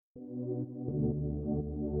Is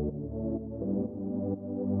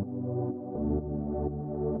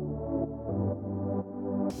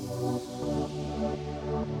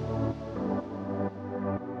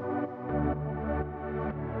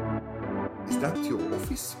that your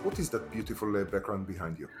office? What is that beautiful background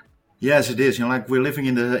behind you? Yes, it is. Like we're living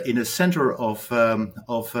in the center of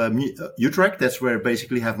Utrecht. That's where I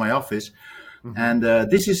basically have my office, and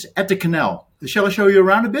this is at the canal. Shall I show you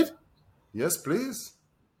around a bit? Yes, please.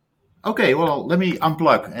 Okay. Well, let me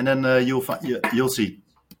unplug, and then you'll see.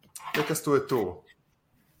 Take us to a tour.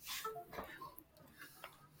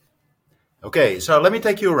 Okay. So let me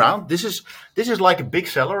take you around. This is like a big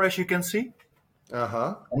cellar, as you can see.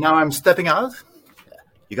 Uh-huh. And now I'm stepping out.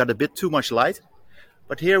 You got a bit too much light,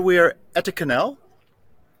 but here we are at the canal,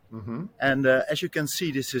 and as you can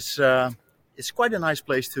see, this is it's quite a nice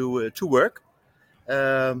place to work.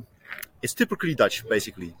 It's typically Dutch,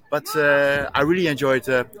 basically, but I really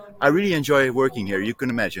enjoy working here. You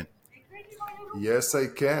can imagine. Yes, I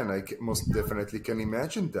can. Most definitely can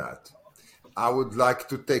imagine that. I would like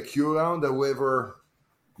to take you around. However,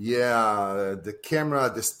 yeah, the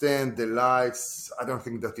camera, the stand, the lights, I don't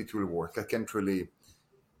think that it will work. I can't really,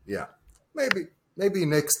 yeah. Maybe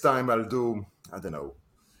next time I'll do, I don't know,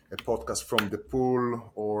 a podcast from the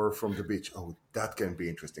pool or from the beach. Oh, that can be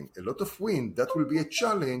interesting. A lot of wind, that will be a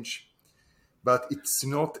challenge, but it's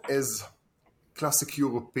not as classic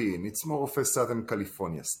European. It's more of a Southern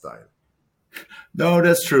California style. No,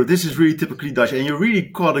 that's true. This is really typically Dutch, and you really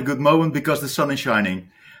caught a good moment because the sun is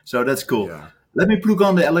shining. So that's cool. Yeah. Let me plug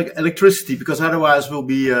on the electricity because otherwise we'll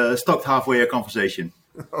be stopped halfway a conversation.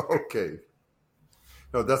 Okay.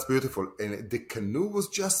 No, that's beautiful. And the canoe was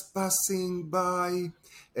just passing by,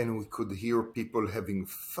 and we could hear people having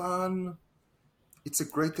fun. It's a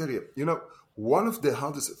great area. One of the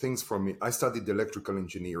hardest things for me, I studied electrical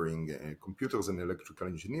engineering, computers and electrical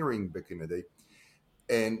engineering back in the day.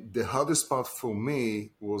 And the hardest part for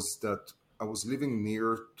me was that I was living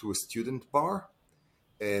near to a student bar.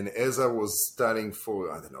 And as I was studying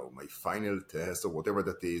for, I don't know, my final test or whatever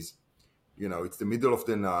that is, it's the middle of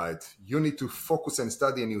the night. You need to focus and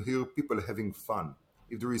study, and you hear people having fun.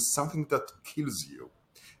 If there is something that kills you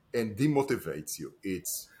and demotivates you,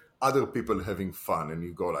 it's other people having fun. And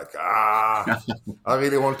you go like, I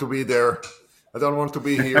really want to be there. I don't want to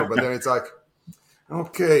be here. But then it's like,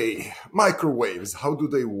 okay, microwaves, how do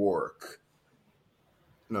they work?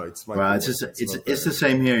 No, it's microwaves. Well, it's the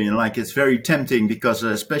same here. Like it's very tempting because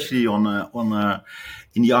especially on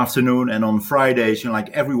in the afternoon and on Fridays, like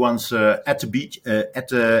everyone's at the beach, at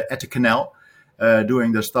the canal,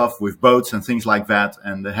 doing their stuff with boats and things like that,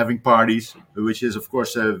 and having parties, which is of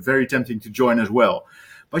course very tempting to join as well.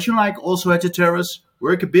 But like also at the terrace,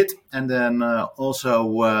 work a bit, and then also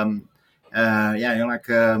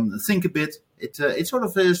think a bit. It sort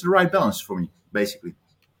of is the right balance for me, basically.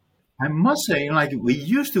 I must say, like we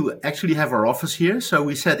used to actually have our office here, so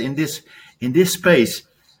we sat in this space.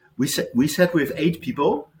 We sat with 8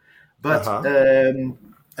 people, but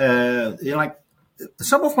like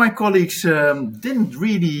some of my colleagues didn't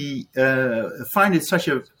really find it such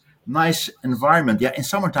a nice environment. Yeah, in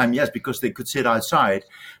summertime, yes, because they could sit outside,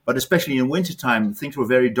 but especially in wintertime, things were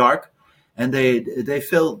very dark, and they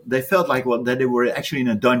felt like that they were actually in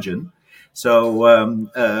a dungeon. So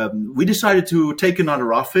we decided to take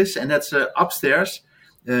another office, and that's upstairs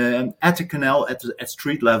at the canal at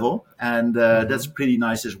street level, and that's pretty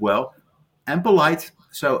nice as well, and polite.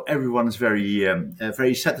 So everyone is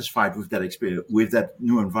very satisfied with that experience, with that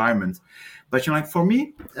new environment. But like for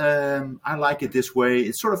me, I like it this way.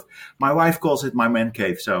 It's sort of, my wife calls it my man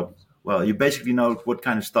cave. So well, you basically know what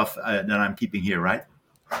kind of stuff that I'm keeping here, right?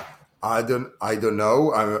 I don't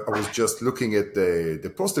know. I was just looking at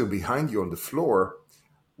the poster behind you on the floor.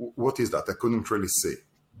 What is that? I couldn't really see.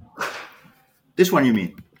 This one, you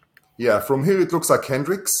mean? Yeah, from here it looks like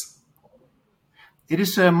Hendrix. It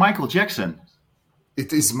is Michael Jackson.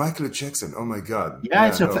 It is Michael Jackson. Oh my God! Yeah,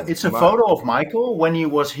 it's a photo of Michael when he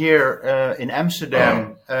was here in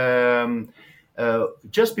Amsterdam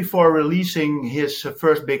just before releasing his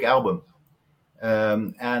first big album,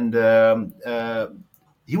 and.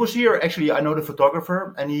 He was here, actually, I know the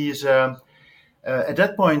photographer, and he is, at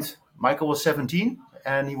that point, Michael was 17,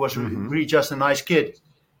 and he was really just a nice kid,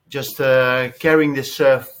 just carrying this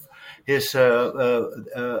his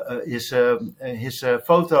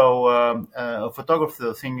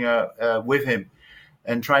photographer thing with him,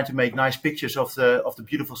 and trying to make nice pictures of the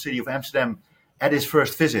beautiful city of Amsterdam at his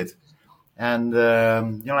first visit. And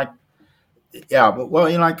yeah, but well,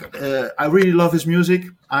 I really love his music.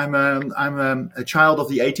 I'm a child of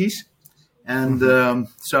the '80s, And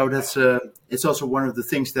so that's it's also one of the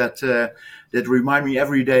things that remind me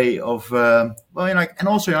every day of well, and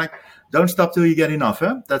also don't stop till you get enough.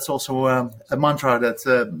 Huh? That's also a mantra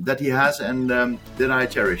that he has and that I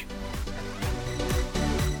cherish.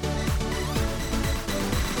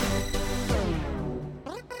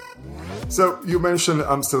 So you mentioned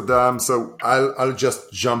Amsterdam, so I'll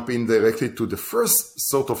just jump in directly to the first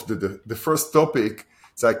sort of the first topic.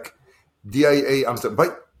 It's like DIA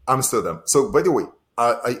Amsterdam. So by the way,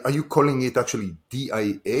 are you calling it actually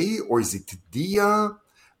DIA or is it DIA?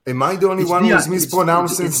 Am I the only It's one DIA. who's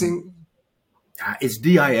mispronouncing? It's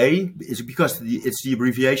DIA. It's because it's the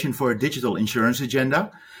abbreviation for Digital Insurance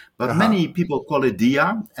Agenda. But many people call it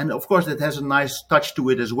DIA, and of course that has a nice touch to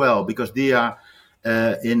it as well, because DIA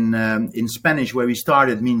in Spanish, where we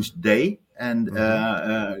started, means day, and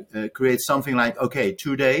creates something like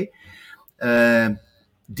today.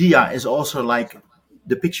 Dia is also like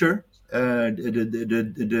the picture, the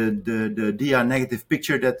dia negative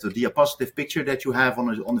picture, the dia positive picture that you have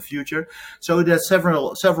on the future. So there's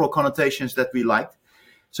several connotations that we liked.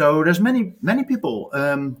 So there's many people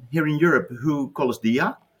here in Europe who call us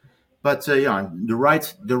dia, but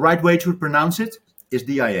the right way to pronounce it is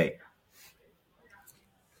DIA.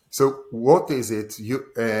 So what is it?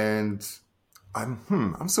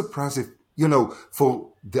 I'm surprised if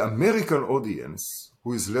for the American audience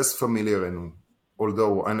who is less familiar, and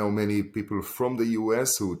although I know many people from the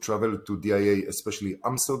US who travel to DIA, especially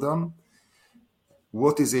Amsterdam,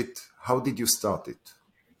 what is it? How did you start it?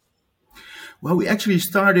 Well, we actually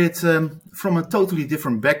started from a totally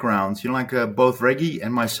different background. Both Reggie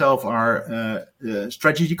and myself are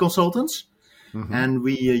strategy consultants. Mm-hmm. And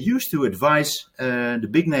we used to advise the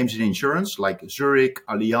big names in insurance, like Zurich,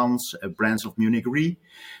 Allianz, brands of Munich Re,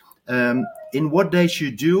 in what they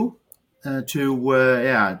should do to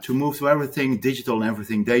move to everything digital and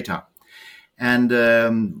everything data. And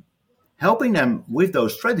helping them with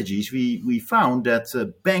those strategies, we found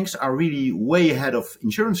that banks are really way ahead of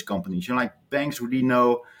insurance companies. Banks really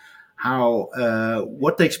know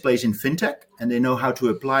what takes place in fintech, and they know how to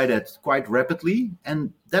apply that quite rapidly.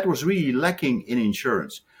 And that was really lacking in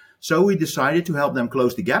insurance. So we decided to help them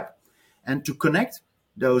close the gap and to connect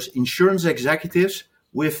those insurance executives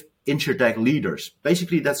with InsurTech leaders.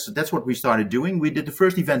 Basically, that's what we started doing. We did the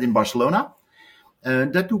first event in Barcelona.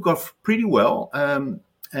 That took off pretty well.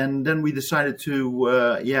 And then we decided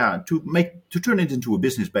to turn it into a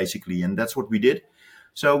business, basically. And that's what we did.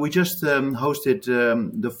 So we just hosted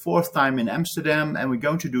the fourth time in Amsterdam, and we're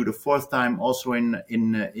going to do the fourth time also in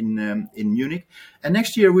Munich. And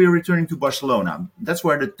next year we're returning to Barcelona. That's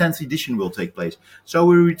where the 10th edition will take place. So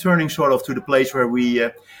we're returning sort of to the place where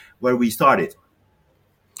we started.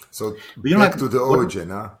 So back to the origin,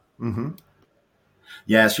 huh? Mm-hmm.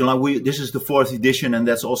 Yes, this is the fourth edition, and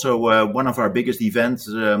that's also one of our biggest events.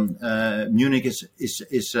 Munich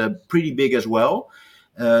is pretty big as well.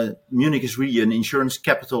 Munich is really an insurance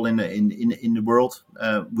capital in the world.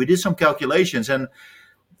 We did some calculations, and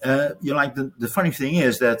the funny thing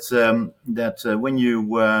is that when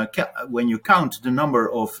you count the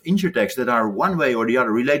number of insurtechs that are one way or the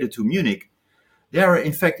other related to Munich, they are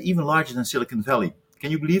in fact even larger than Silicon Valley.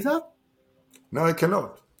 Can you believe that? No, I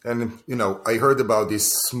cannot. And I heard about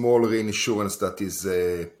this small reinsurance that is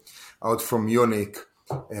out from Munich.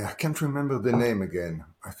 I can't remember the name again.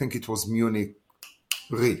 I think it was Munich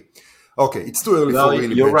Re. Okay, it's too early for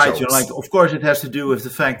really you're bad right. jokes. Of course, it has to do with the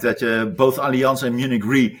fact that both Allianz and Munich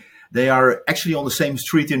Re, they are actually on the same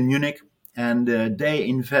street in Munich, and they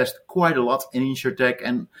invest quite a lot in InsurTech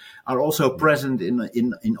and are also present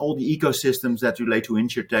in all the ecosystems that relate to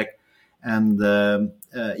InsurTech, and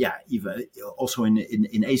even also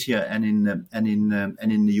in Asia and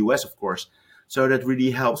in the US, of course. So that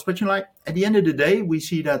really helps. But at the end of the day, we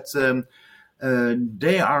see that.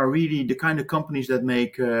 They are really the kind of companies that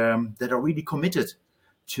that are really committed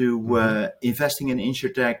to investing in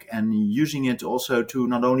InsurTech and using it also to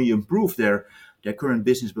not only improve their current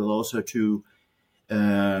business, but also to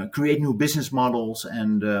create new business models.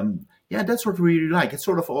 And that's what we really like. It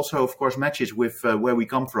sort of also, of course, matches with where we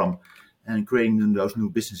come from and creating those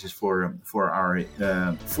new businesses for our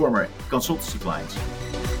former consultancy clients.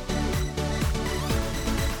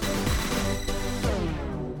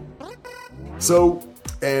 So,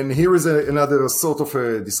 and here is another sort of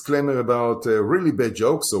a disclaimer about really bad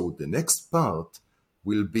jokes. So the next part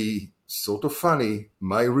will be sort of funny,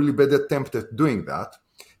 my really bad attempt at doing that.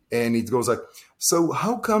 And it goes like, so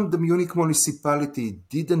how come the Munich municipality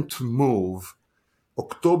didn't move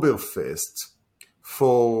Oktoberfest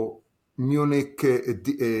for Munich,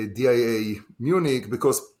 DIA Munich,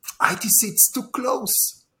 because ITC, it's too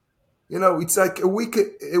close. It's like a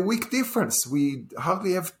week difference. We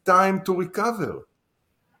hardly have time to recover.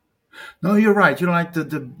 No, you're right. Like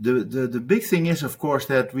the big thing is, of course,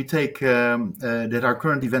 that we take that our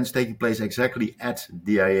current events taking place exactly at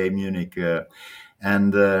DIA Munich,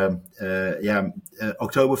 and yeah,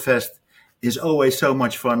 Oktoberfest is always so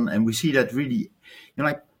much fun, and we see that really,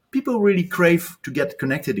 like people really crave to get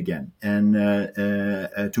connected again and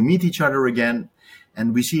to meet each other again.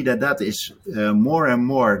 And we see that that is more and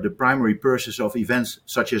more the primary purpose of events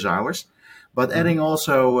such as ours. But adding Mhm.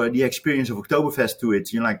 also the experience of Oktoberfest to it,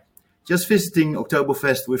 like just visiting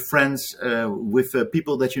Oktoberfest with friends, with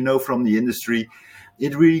people that you know from the industry,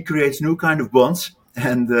 it really creates new kind of bonds.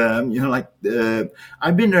 And like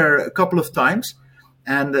I've been there a couple of times,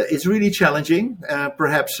 and it's really challenging.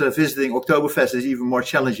 Perhaps visiting Oktoberfest is even more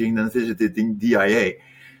challenging than visiting DIA.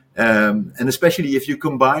 And especially if you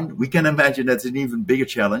combine, we can imagine that's an even bigger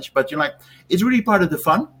challenge. But like, it's really part of the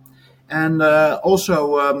fun, and also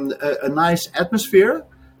a nice atmosphere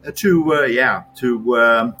to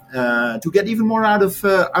get even more out of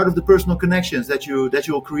the personal connections that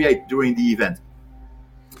you'll create during the event.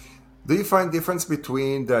 Do you find difference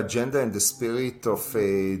between the agenda and the spirit of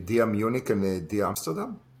Dia Munich and Dia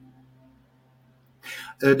Amsterdam?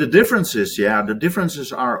 The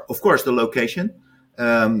differences are, of course, the location.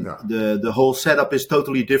 Yeah. The whole setup is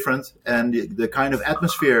totally different, and the kind of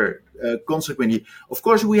atmosphere. Consequently, of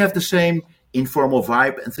course, we have the same informal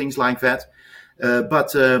vibe and things like that.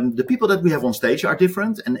 But the people that we have on stage are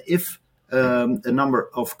different, and if a number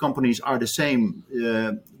of companies are the same,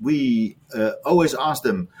 we always ask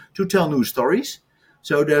them to tell new stories.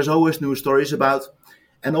 So there's always new stories about,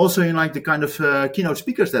 and also like the kind of keynote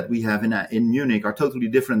speakers that we have in Munich are totally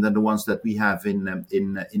different than the ones that we have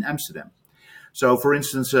in Amsterdam. So, for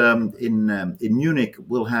instance, in Munich,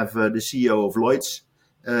 we'll have the CEO of Lloyd's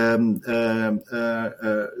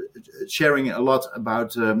sharing a lot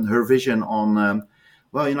about her vision on,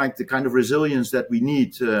 like the kind of resilience that we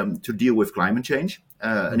need to deal with climate change.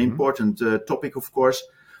 An Hmm. important topic, of course,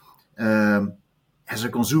 um, as a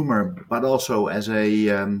consumer, but also as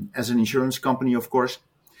an insurance company, of course.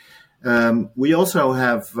 We also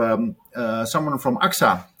have someone from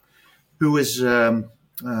AXA who is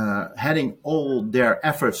heading all their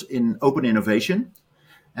efforts in open innovation,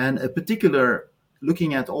 and a particular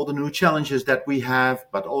looking at all the new challenges that we have,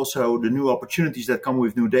 but also the new opportunities that come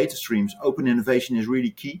with new data streams. Open innovation is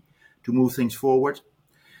really key to move things forward.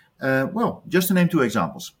 Just to name two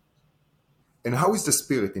examples. And how is the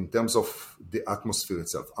spirit in terms of the atmosphere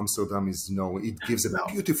itself? Amsterdam is known; it gives a Well,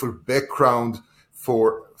 beautiful background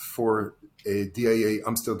for DIA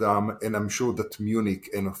Amsterdam, and I'm sure that Munich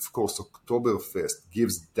and of course Oktoberfest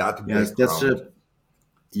gives that yes, that's background.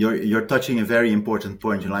 you're touching a very important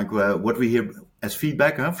point. Like what we hear as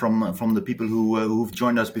feedback from the people who've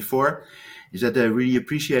joined us before is that they really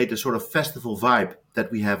appreciate the sort of festival vibe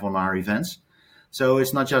that we have on our events. So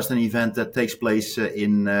it's not just an event that takes place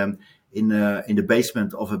in the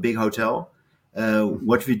basement of a big hotel.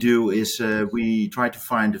 What we do is we try to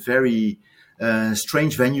find very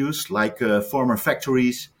strange venues like former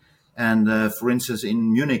factories. And for instance,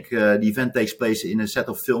 in Munich, the event takes place in a set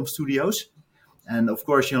of film studios. And of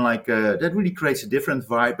course, like that really creates a different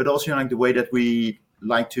vibe, but also like the way that we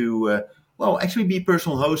like to, actually be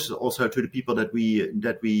personal hosts also to the people that we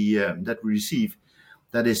receive.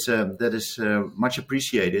 That is much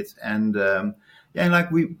appreciated, and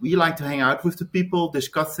like we like to hang out with the people,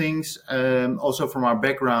 discuss things. Also, from our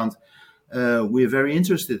background, we're very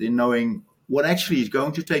interested in knowing what actually is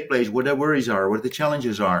going to take place, what their worries are, what the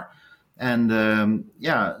challenges are. And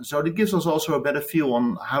so it gives us also a better feel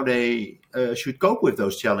on how they should cope with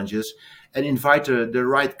those challenges, and invite the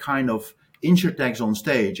right kind of insurtechs on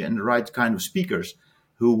stage and the right kind of speakers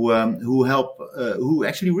who help, who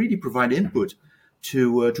actually really provide input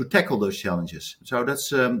to tackle those challenges. So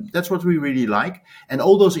that's what we really like, and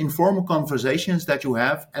all those informal conversations that you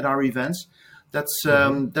have at our events.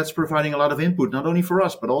 That's providing a lot of input, not only for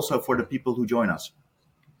us but also for the people who join us.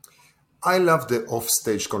 I love the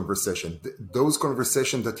off-stage conversation. Those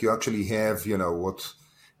conversations that you actually have, what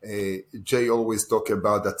Jay always talk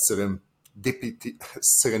about, that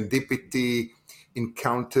serendipity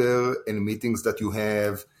encounter and meetings that you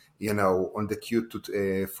have, on the queue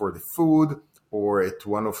for the food or at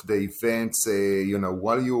one of the events,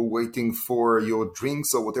 while you're waiting for your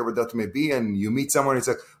drinks or whatever that may be, and you meet someone, it's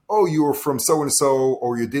like, oh, you're from so and so,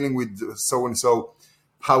 or you're dealing with so and so.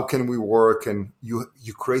 How can we work? And you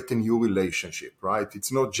create a new relationship, right?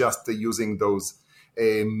 It's not just using those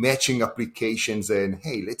matching applications and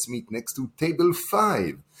hey, let's meet next to table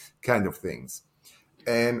 5 kind of things.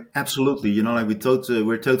 And Absolutely, like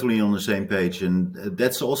we're totally on the same page, and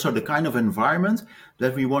that's also the kind of environment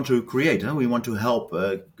that we want to create. Huh? We want to help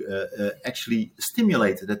actually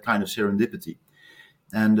stimulate that kind of serendipity.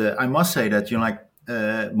 And I must say that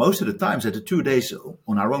most of the times at the 2 days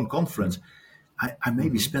on our own conference, I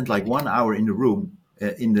maybe mhm, spent like 1 hour in the room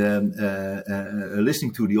in the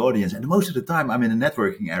listening to the audience, and most of the time I'm in a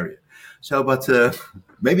networking area. So, but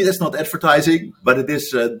maybe that's not advertising, but it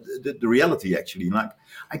is the reality actually. Like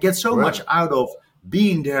I get so much well, out of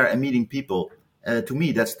being there and meeting people. To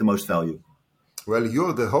me, that's the most value. well,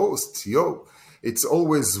 you're the host. It's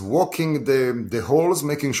always walking the halls,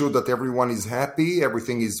 making sure that everyone is happy,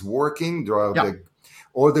 everything is working. There are Yeah.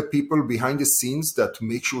 all the people behind the scenes that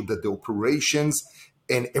make sure that the operations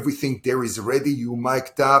and everything there is ready. You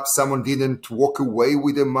mic'd up. Someone didn't walk away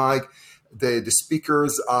with a mic. The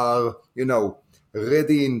speakers are,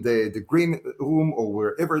 ready in the green room or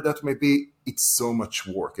wherever that may be. It's so much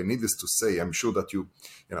work. And needless to say, I'm sure that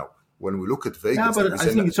when we look at Yeah, Vegas, there but is I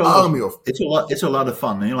an think army of, it's a lot of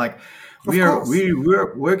fun. Like of course. we're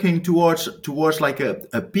working towards like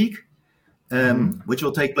a peak, Hmm. which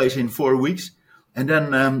will take place in 4 weeks, and then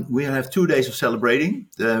we have 2 days of celebrating.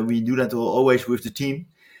 We do that always with the team,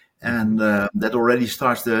 Hmm. and that already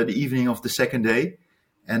starts the evening of the second day,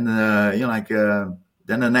 and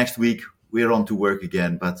then the next week we're on to work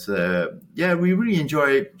again. But yeah, we really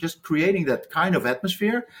enjoy just creating that kind of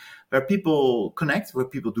atmosphere where people connect, where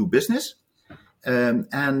people do business,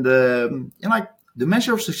 and the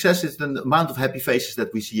measure of success is the amount of happy faces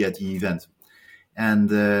that we see at the event, and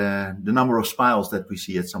the number of smiles that we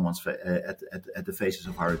see at at the faces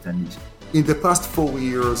of our attendees. In the past 4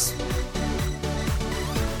 years,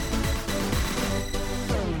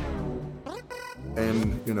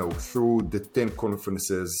 and through the 10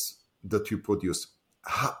 conferences that you produced,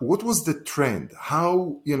 what was the trend?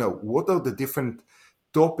 What are the different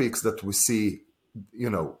topics that we see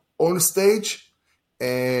on stage,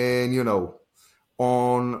 and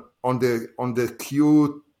on the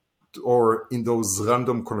queue, or in those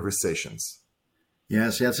random conversations?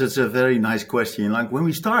 Yes, it's a very nice question. Like when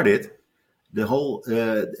we started, the whole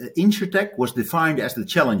InsurTech was defined as the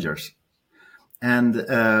challengers. And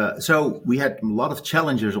so we had a lot of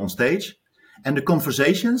challengers on stage. And the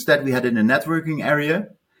conversations that we had in the networking area,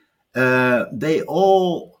 they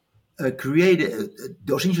all created,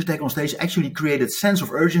 those InsurTech on stage actually created sense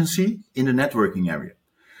of urgency in the networking area.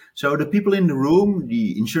 So the people in the room,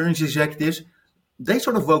 the insurance executives, they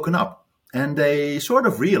sort of woken up and they sort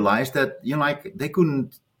of realized that, they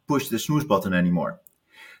couldn't push the snooze button anymore.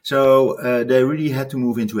 So they really had to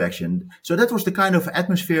move into action. So that was the kind of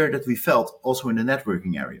atmosphere that we felt also in the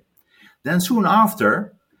networking area. Then soon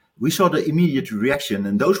after, we saw the immediate reaction,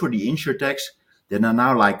 and those were the insurtechs that are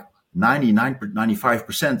now like 99,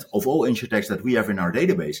 95% of all insurtechs that we have in our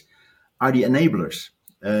database are the enablers,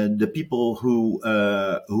 the people who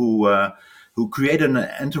create an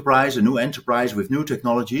enterprise, a new enterprise with new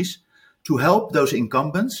technologies to help those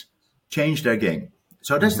incumbents change their game.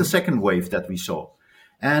 So that's the Hmm. second wave that we saw.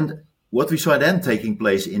 And what we saw then taking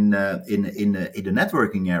place in the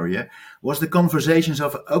networking area was the conversations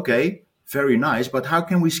of, okay, very nice, but how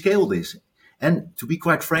can we scale this? And to be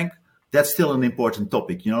quite frank, that's still an important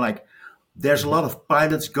topic. Like there's a lot of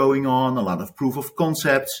pilots going on, a lot of proof of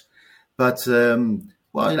concepts, but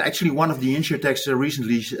well, actually, one of the insurtechs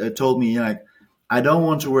recently told me, like, I don't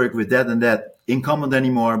want to work with that and that incumbent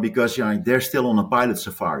anymore because they're still on a pilot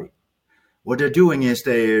safari. What they're doing is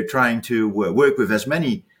they're trying to work with as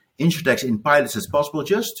many insurtechs in pilots as possible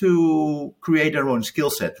just to create their own skill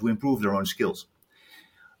set, to improve their own skills.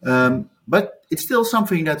 But it's still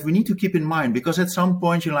something that we need to keep in mind because at some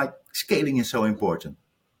point, scaling is so important.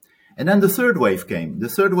 And then the third wave came. The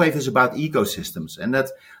third wave is about ecosystems. And that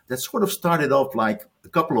sort of started off like a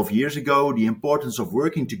couple of years ago, the importance of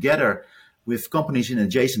working together with companies in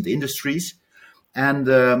adjacent industries. And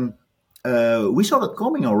we saw that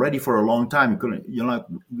coming already for a long time.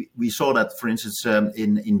 We saw that, for instance,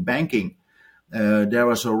 in banking, there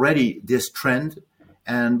was already this trend,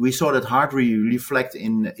 and we saw that hardly reflect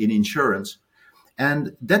in insurance,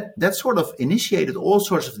 and that sort of initiated all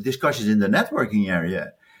sorts of discussions in the networking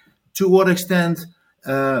area. To what extent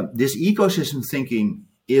this ecosystem thinking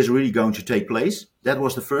is really going to take place? That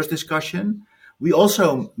was the first discussion. We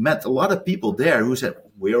also met a lot of people there who said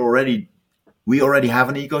we already have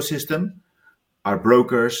an ecosystem, our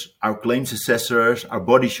brokers, our claims assessors, our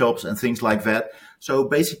body shops, and things like that. So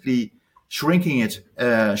basically, shrinking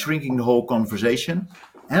the whole conversation.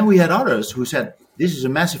 And we had others who said this is a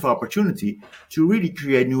massive opportunity to really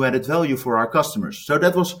create new added value for our customers. So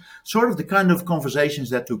that was sort of the kind of conversations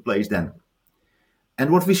that took place then. And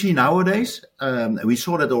what we see nowadays, we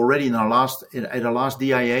saw that already in at our last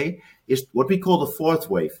DIA, is what we call the fourth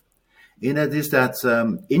wave. And that is that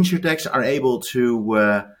insurtechs are able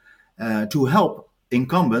to help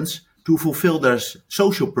incumbents to fulfill their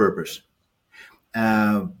social purpose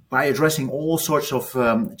by addressing all sorts of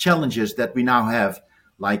challenges that we now have,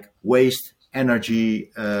 like waste, energy,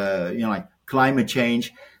 like climate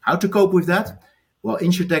change. How to cope with that? Well,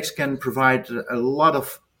 insurtechs can provide a lot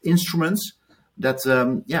of instruments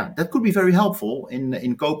that could be very helpful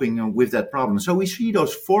in coping with that problem. So we see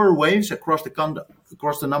those four waves across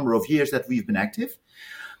the number of years that we've been active.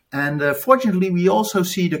 And fortunately, we also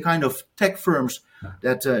see the kind of tech firms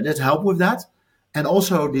that help with that, and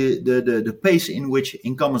also the pace in which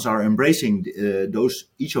incumbents are embracing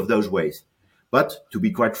each of those waves. But to be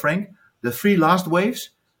quite frank, the three last waves,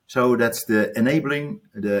 so that's the enabling,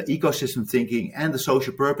 the ecosystem thinking, and the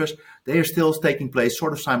social purpose, they are still taking place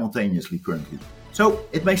sort of simultaneously currently. So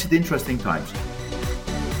it makes it interesting times.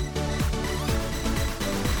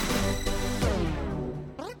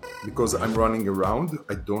 Because I'm running around,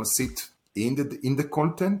 I don't sit in the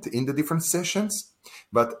content in the different sessions,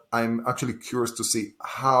 but I'm actually curious to see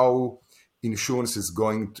how insurance is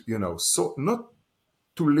going to, so not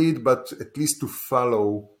to lead, but at least to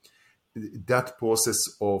follow that process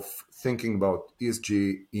of thinking about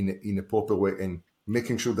ESG in a proper way and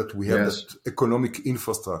making sure that we have that economic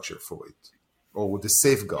infrastructure for it, or the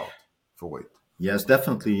safeguard for it. Yes,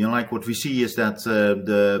 definitely. Like what we see is that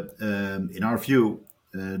in our view,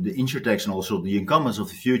 the insurtechs and also the incumbents of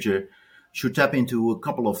the future should tap into a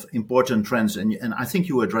couple of important trends. And I think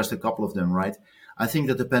you addressed a couple of them, right? I think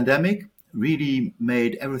that the pandemic really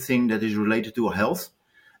made everything that is related to health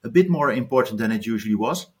a bit more important than it usually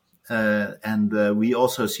was. And we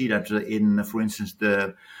also see that in, for instance,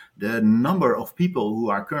 the number of people who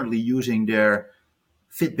are currently using their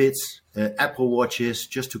Fitbits, Apple Watches,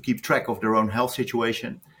 just to keep track of their own health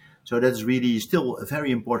situation. So that's really still a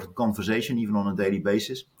very important conversation, even on a daily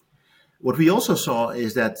basis. What we also saw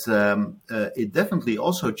is that it definitely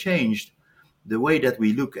also changed the way that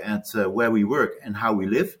we look at where we work and how we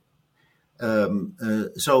live.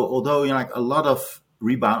 So although like a lot of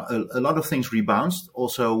things rebounced,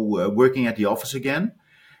 also working at the office again,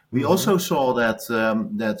 we also saw that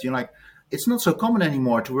like it's not so common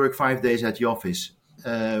anymore to work 5 days at the office.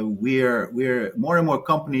 We're more and more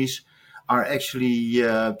companies are actually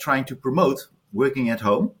trying to promote working at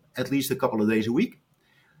home at least a couple of days a week.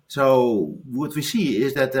 So what we see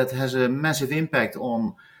is that has a massive impact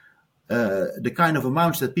on the kind of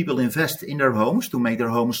amounts that people invest in their homes to make their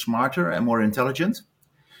homes smarter and more intelligent.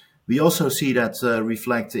 We also see that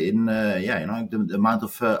reflect in the amount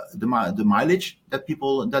of the mileage that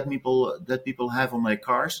people have on their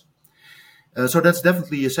cars. So that's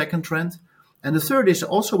definitely a second trend. And the third is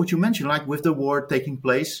also what you mentioned, like with the war taking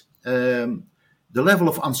place, the level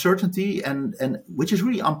of uncertainty and which is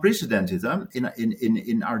really unprecedented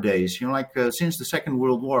in our days. Since the Second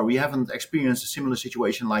World War, we haven't experienced a similar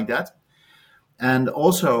situation like that. And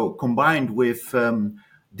also combined with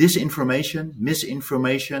disinformation,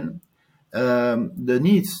 misinformation, the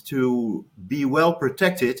need to be well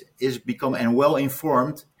protected and well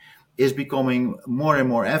informed is becoming more and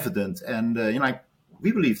more evident. And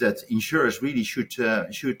we believe that insurers really should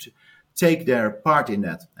take their part in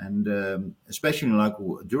that. And especially like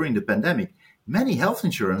during the pandemic, many health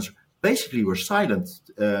insurance basically were silent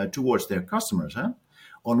towards their customers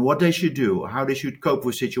on what they should do, how they should cope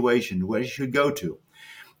with situations, where they should go to.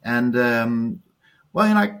 And the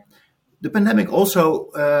pandemic also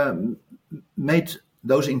made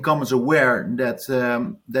those incumbents aware that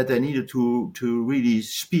they needed to really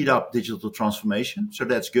speed up digital transformation. So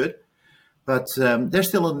that's good. But they're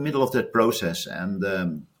still in the middle of that process.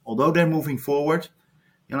 And although they're moving forward,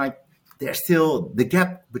 there's still the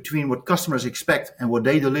gap between what customers expect and what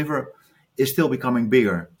they deliver is still becoming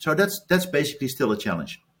bigger. So that's basically still a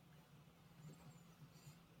challenge.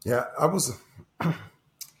 Yeah, I was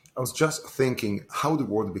just thinking how the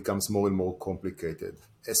world becomes more and more complicated,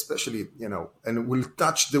 especially, and we'll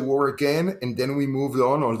touch the war again and then we moved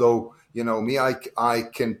on. Although, I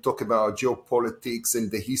can talk about geopolitics and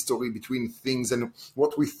the history between things and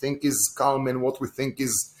what we think is calm and what we think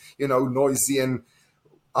is, noisy, and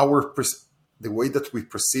the way that we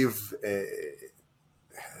perceive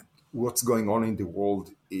what's going on in the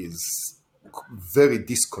world is very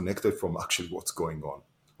disconnected from actually what's going on,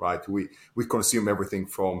 right? We consume everything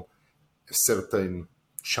from certain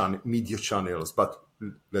media channels, but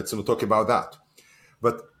let's not talk about that.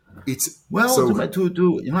 But it's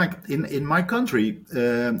in my country,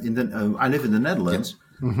 I live in the Netherlands.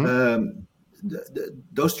 Yeah.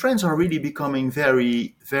 Those trends are really becoming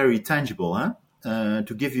very, very tangible.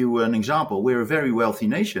 To give you an example, we're a very wealthy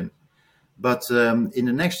nation. But in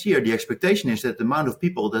the next year, the expectation is that the amount of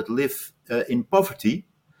people that live in poverty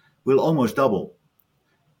will almost double.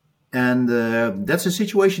 And that's a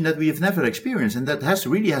situation that we have never experienced. And that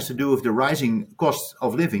really has to do with the rising cost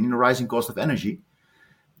of living, the rising cost of energy.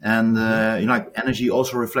 And like energy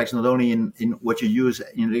also reflects not only in what you use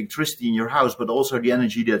in electricity in your house, but also the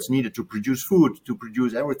energy that's needed to produce food, to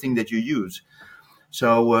produce everything that you use.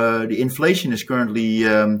 So the inflation is currently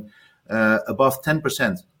above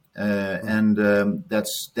 10%. And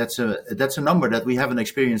that's a number that we haven't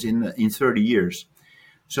experienced in 30 years.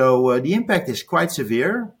 So the impact is quite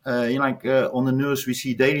severe. On the news, we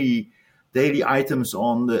see daily items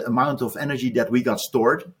on the amount of energy that we got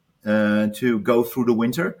stored to go through the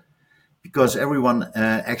winter, because everyone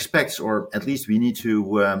expects, or at least we need to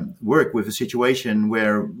work with a situation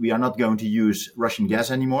where we are not going to use Russian gas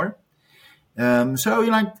anymore.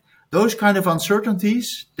 Those kind of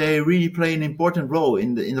uncertainties, they really play an important role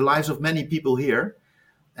in the lives of many people here,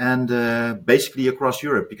 and basically across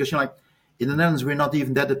Europe. Because in the Netherlands, we're not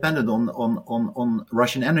even that dependent on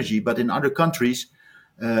Russian energy, but in other countries,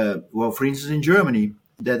 for instance, in Germany,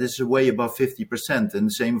 that is way above 50%, and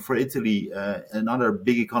the same for Italy, another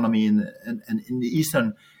big economy in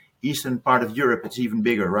the eastern part of Europe. It's even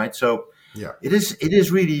bigger, right? So Yeah. it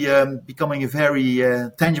is really becoming a very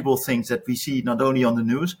tangible thing that we see not only on the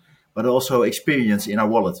news, but also experience in our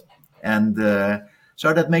wallet. And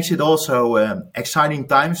so that makes it also exciting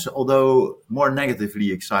times, although more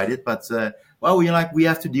negatively excited. But we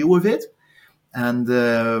have to deal with it. And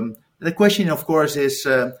the question, of course, is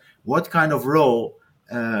what kind of role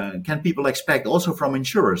can people expect also from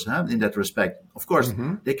insurers in that respect? Of course,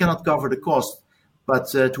 they cannot cover the cost, but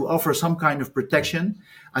to offer some kind of protection,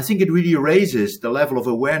 I think it really raises the level of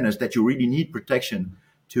awareness that you really need protection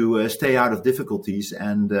to stay out of difficulties.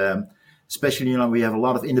 And especially, we have a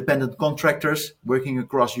lot of independent contractors working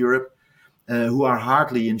across Europe who are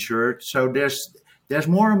hardly insured. So there's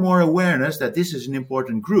more and more awareness that this is an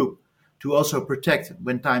important group to also protect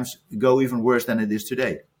when times go even worse than it is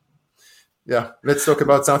today. Yeah, let's talk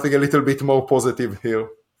about something a little bit more positive here.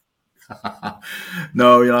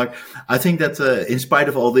 No, I think that in spite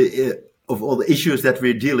of all the issues that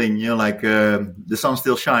we're dealing, the sun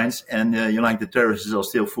still shines, and the terraces are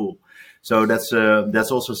still full. So that's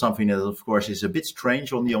also something that, of course, is a bit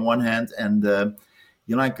strange on the one hand, and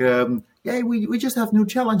we just have new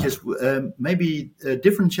challenges, maybe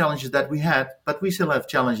different challenges that we had, but we still have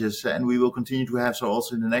challenges, and we will continue to have so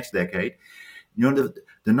also in the next decade.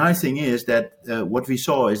 The nice thing is that what we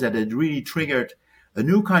saw is that it really triggered a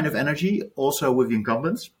new kind of energy, also with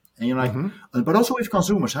incumbents, and but also with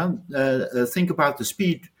consumers. Think about the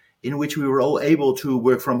speed in which we were all able to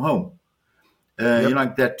work from home.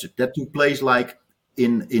 That took place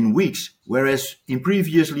in weeks, whereas in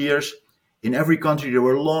previous years, in every country there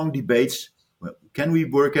were long debates. Well, can we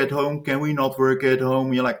work at home? Can we not work at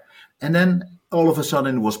home? And then all of a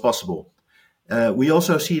sudden it was possible. We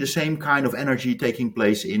also see the same kind of energy taking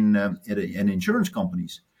place in insurance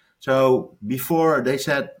companies. So before they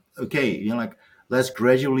said, okay, let's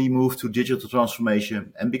gradually move to digital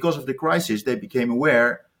transformation. And because of the crisis, they became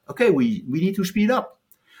aware, okay, we need to speed up.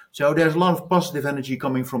 So there's a lot of positive energy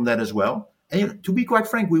coming from that as well. And to be quite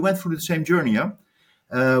frank, we went through the same journey.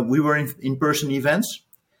 We were in-person events,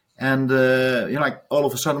 and all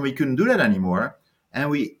of a sudden we couldn't do that anymore.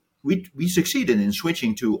 And we succeeded in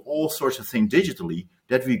switching to all sorts of things digitally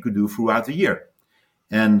that we could do throughout the year,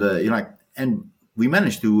 and and we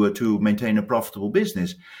managed to maintain a profitable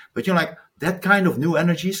business. But that kind of new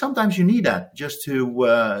energy, sometimes you need that just to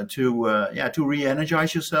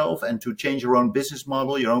re-energize yourself and to change your own business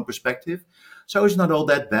model, your own perspective. So it's not all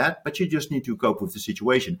that bad, but you just need to cope with the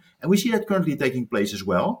situation, and we see that currently taking place as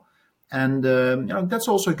well. And that's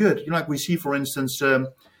also good. We see, for instance.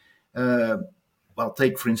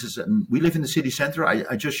 Take for instance, we live in the city center.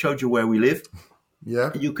 I just showed you where we live.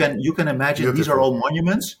 Yeah, you can imagine. Beautiful. These are all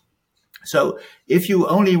monuments. So if you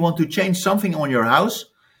only want to change something on your house,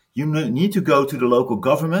 you need to go to the local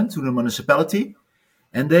government, to the municipality,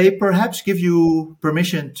 and they perhaps give you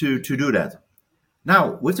permission to do that.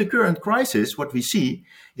 Now, with the current crisis, what we see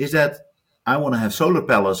is that I want to have solar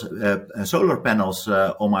panels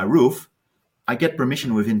on my roof. I get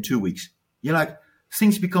permission within 2 weeks.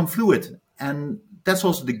 Things become fluid. And that's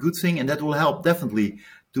also the good thing, and that will help definitely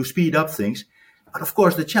to speed up things. But of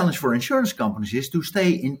course, the challenge for insurance companies is to stay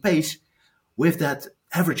in pace with that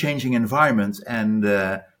ever-changing environment, and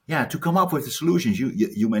to come up with the solutions.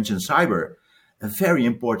 You mentioned cyber, very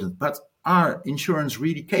important. But are insurance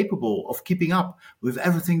really capable of keeping up with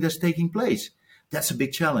everything that's taking place? That's a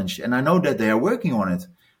big challenge, and I know that they are working on it.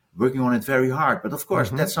 working on it very hard. But of course,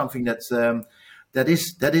 that's something that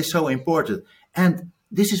is so important. And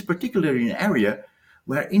this is particularly an area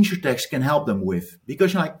where insurtechs can help them with,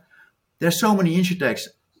 because there's so many insurtechs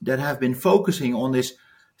that have been focusing on this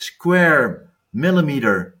square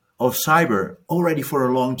millimeter of cyber already for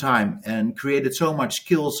a long time and created so much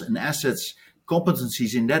skills and assets,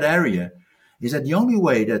 competencies in that area, is that the only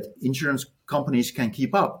way that insurance companies can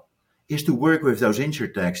keep up is to work with those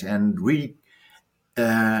insurtechs and really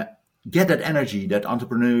get that energy, that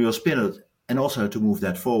entrepreneurial spirit, and also to move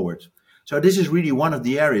that forward. So this is really one of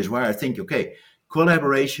the areas where I think, okay,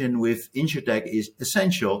 collaboration with insurtech is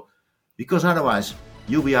essential, because otherwise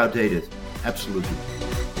you'll be outdated. Absolutely.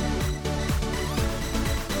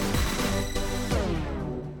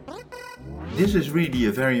 This is really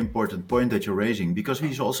a very important point that you're raising, because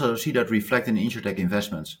we also see that reflect in insurtech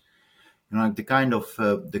investments. The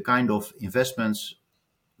kind of investments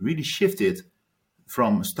really shifted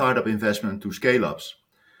from startup investment to scale-ups,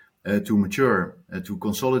 to mature, to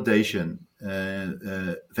consolidation.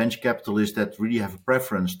 Venture capitalists that really have a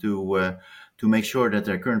preference to make sure that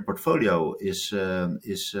their current portfolio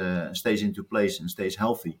stays into place and stays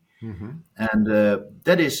healthy, and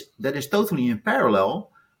that is totally in parallel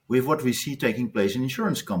with what we see taking place in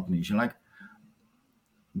insurance companies.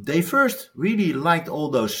 They first really liked all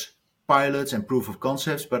those pilots and proof of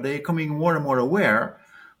concepts, but they're becoming more and more aware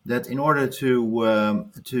that in order to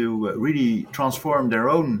really transform their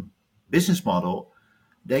own business model,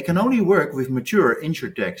 they can only work with mature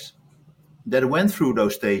insurtechs that went through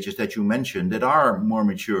those stages that you mentioned, that are more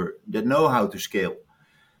mature, that know how to scale.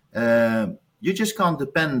 You just can't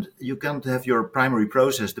depend. You can't have your primary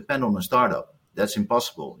process depend on a startup. That's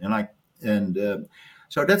impossible.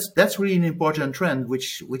 So that's really an important trend,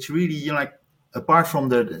 which really apart from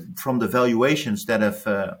the valuations that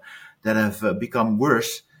have become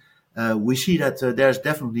worse, we see that there's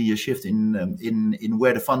definitely a shift in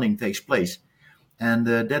where the funding takes place, and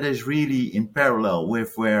that is really in parallel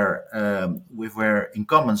with where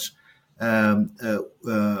incumbents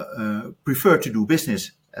prefer to do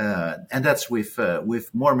business, and that's with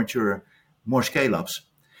more mature, more scale-ups,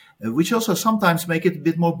 which also sometimes make it a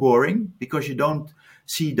bit more boring, because you don't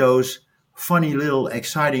see those funny little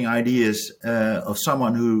exciting ideas of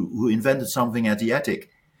someone who invented something at the attic.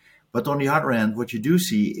 But on the other hand, what you do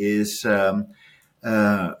see is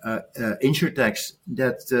insurtechs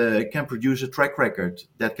that can produce a track record,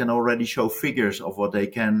 that can already show figures of what they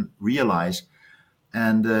can realize.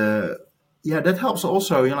 And that helps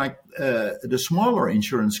also the smaller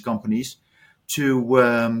insurance companies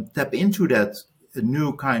to tap into that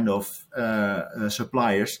new kind of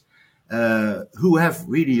suppliers who have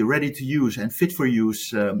really ready to use and fit for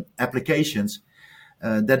use applications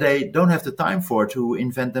that they don't have the time to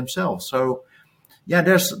invent themselves. So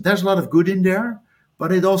there's a lot of good in there,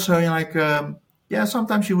 but it also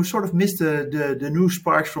sometimes you sort of miss the new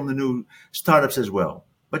sparks from the new startups as well.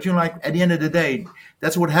 But at the end of the day,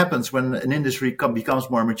 that's what happens when an industry becomes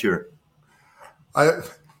more mature.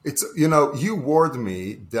 You warned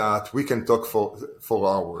me that we can talk for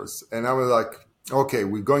hours, and I was like, okay,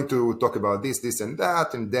 we're going to talk about this and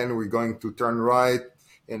that, and then we're going to turn right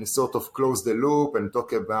and sort of close the loop and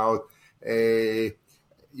talk about the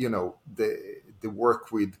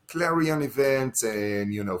work with Clarion events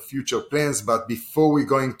and future plans. But before we're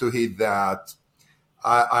going to hit that,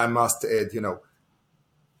 I must add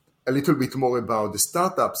a little bit more about the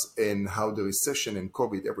startups and how the recession and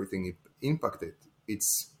COVID everything impacted.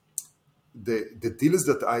 It's the deals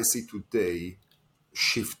that I see today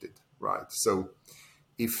shifted, right? So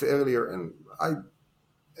if earlier, and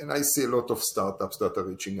I see a lot of startups that are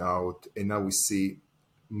reaching out, and now we see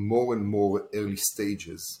more and more early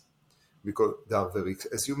stages, because they are very,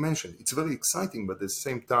 as you mentioned, it's very exciting, but at the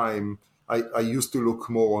same time, I used to look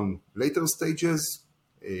more on later stages,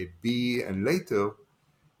 B and later,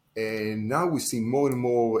 and now we see more and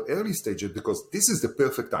more early stages, because this is the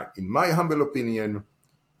perfect time. In my humble opinion,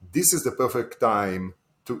 this is the perfect time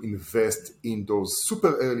to invest in those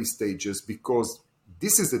super early stages, because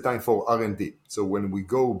this is the time for R&D. So when we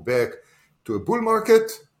go back to a bull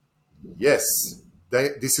market, yes,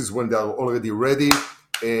 this is when they are already ready,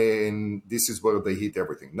 and this is where they hit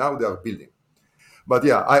everything. Now they are building. But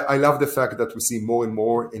I love the fact that we see more and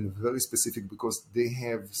more, and very specific, because they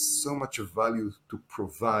have so much value to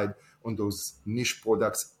provide on those niche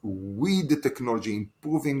products with the technology,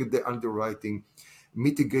 improving the underwriting,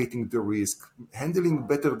 mitigating the risk, handling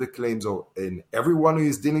better the claims, and everyone who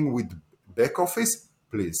is dealing with back office,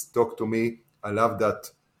 please talk to me. I love that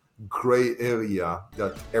gray area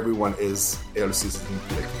that everyone else is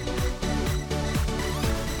neglecting.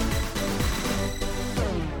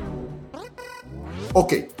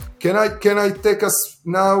 Okay, can I take us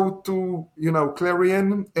now to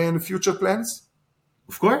Clarion and future plans?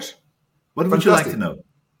 Of course. What would you like to Fantastic. know?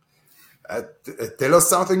 Tell us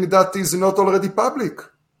something that is not already public.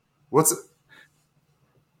 What's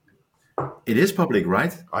It is public,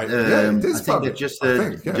 right? Yeah, it I is think that public. I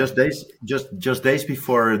think, yeah. just days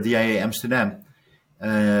before DIA Amsterdam,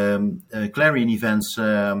 Clarion Events,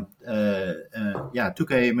 took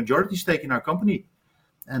a majority stake in our company,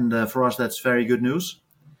 and for us that's very good news.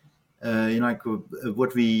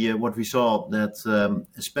 What we saw that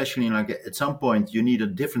especially at some point you need a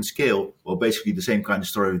different scale, well, basically the same kind of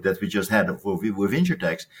story that we just had with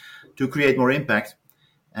Insurtex, to create more impact,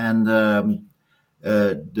 and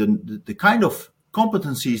the kind of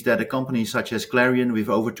competencies that a company such as Clarion, with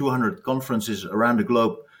over 200 conferences around the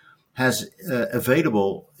globe, has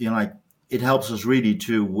available, it helps us really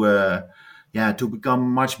to become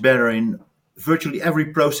much better in virtually every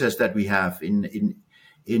process that we have in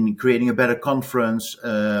creating a better conference,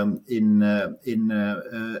 in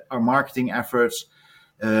our marketing efforts,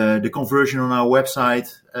 the conversion on our website,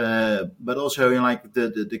 but also in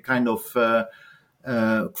the kind of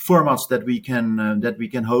formats that we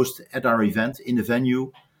can host at our event in the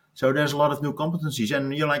venue. So there's a lot of new competencies,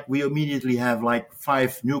 and we immediately have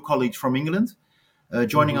 5 new colleagues from England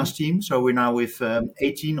joining us team. So we're now with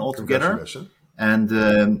 18 altogether. Congratulations. And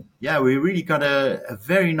we really got a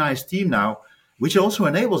very nice team now, which also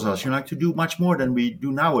enables us, to do much more than we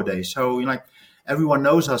do nowadays. So, everyone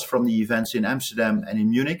knows us from the events in Amsterdam and in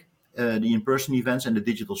Munich, the in-person events and the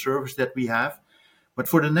digital service that we have. But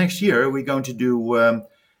for the next year, we're going to do,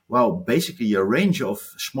 basically a range of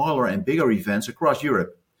smaller and bigger events across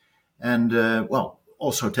Europe. And,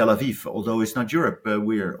 also Tel Aviv, although it's not Europe.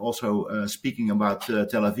 We're also speaking about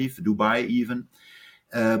Tel Aviv, Dubai even.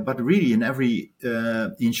 But really in every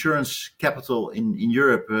insurance capital in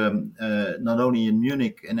Europe, not only in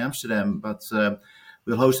Munich and Amsterdam, but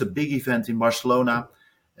we'll host a big event in Barcelona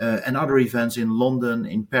and other events in London,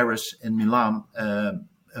 in Paris and Milan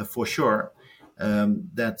for sure.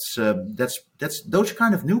 That's those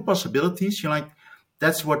kind of new possibilities.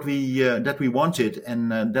 That's what we wanted,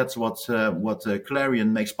 and that's what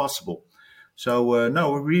Clarion makes possible. So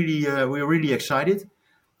we're really excited.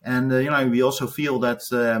 And we also feel that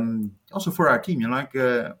also for our team,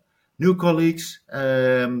 new colleagues. We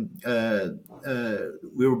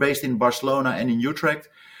were based in Barcelona and in Utrecht,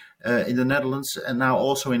 in the Netherlands, and now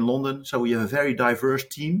also in London. So we have a very diverse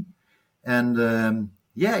team, and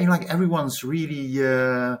everyone's really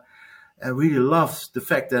loves the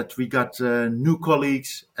fact that we got new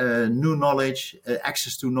colleagues, new knowledge,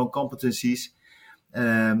 access to new competencies,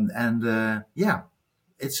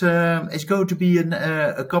 It's going to be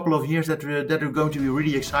a couple of years that are going to be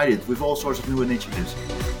really excited with all sorts of new initiatives.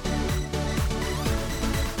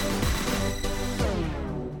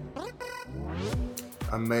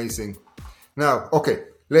 Amazing. Now, okay,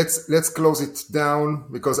 let's close it down,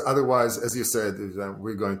 because otherwise, as you said,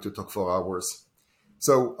 we're going to talk for hours.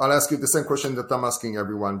 So I'll ask you the same question that I'm asking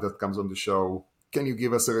everyone that comes on the show. Can you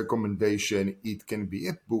give us a recommendation? It can be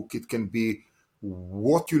a book, it can be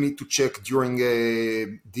what you need to check during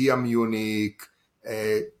a DIA Munich,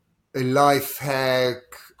 a life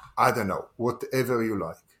hack, I don't know, whatever you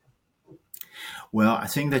like. Well, I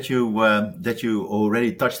think that you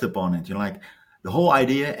already touched upon it. The whole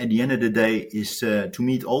idea at the end of the day is to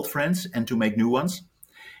meet old friends and to make new ones.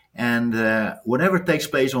 And whatever takes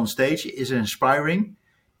place on stage is inspiring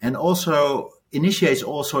and also initiates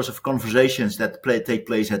all sorts of conversations that take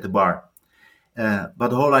place at the bar. But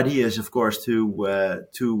the whole idea is, of course, to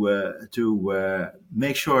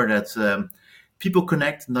make sure that people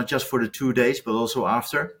connect, not just for the 2 days, but also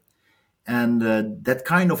after. And that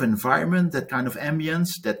kind of environment, that kind of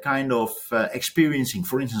ambience, that kind of experiencing,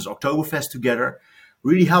 for instance, Oktoberfest together,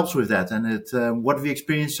 really helps with that. And what we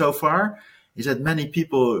experienced so far is that many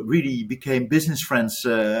people really became business friends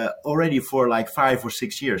already for 5 or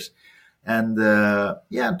 6 years. And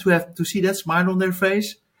to see that smile on their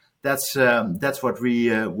face, that's what we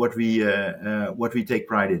take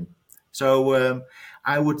pride in. So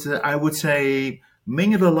I would say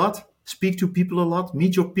mingle a lot, speak to people a lot,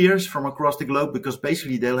 meet your peers from across the globe, because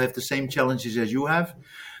basically they'll have the same challenges as you have.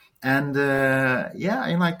 And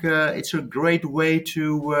it's a great way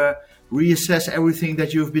to reassess everything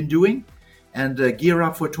that you've been doing and gear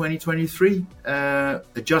up for 2023.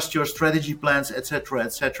 Adjust your strategy plans, etc.,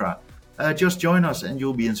 etc. Just join us and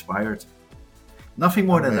you'll be inspired. Nothing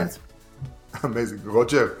more than that. Amazing.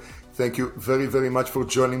 Roger, thank you very, very much for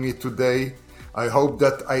joining me today. I hope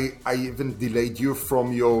that I even delayed you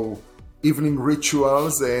from your evening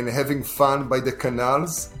rituals and having fun by the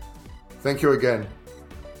canals. Thank you again.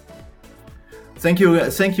 Thank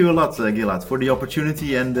you a lot, Gilad, for the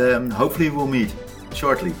opportunity, and hopefully we'll meet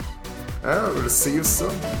shortly. We'll see you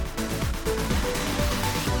soon.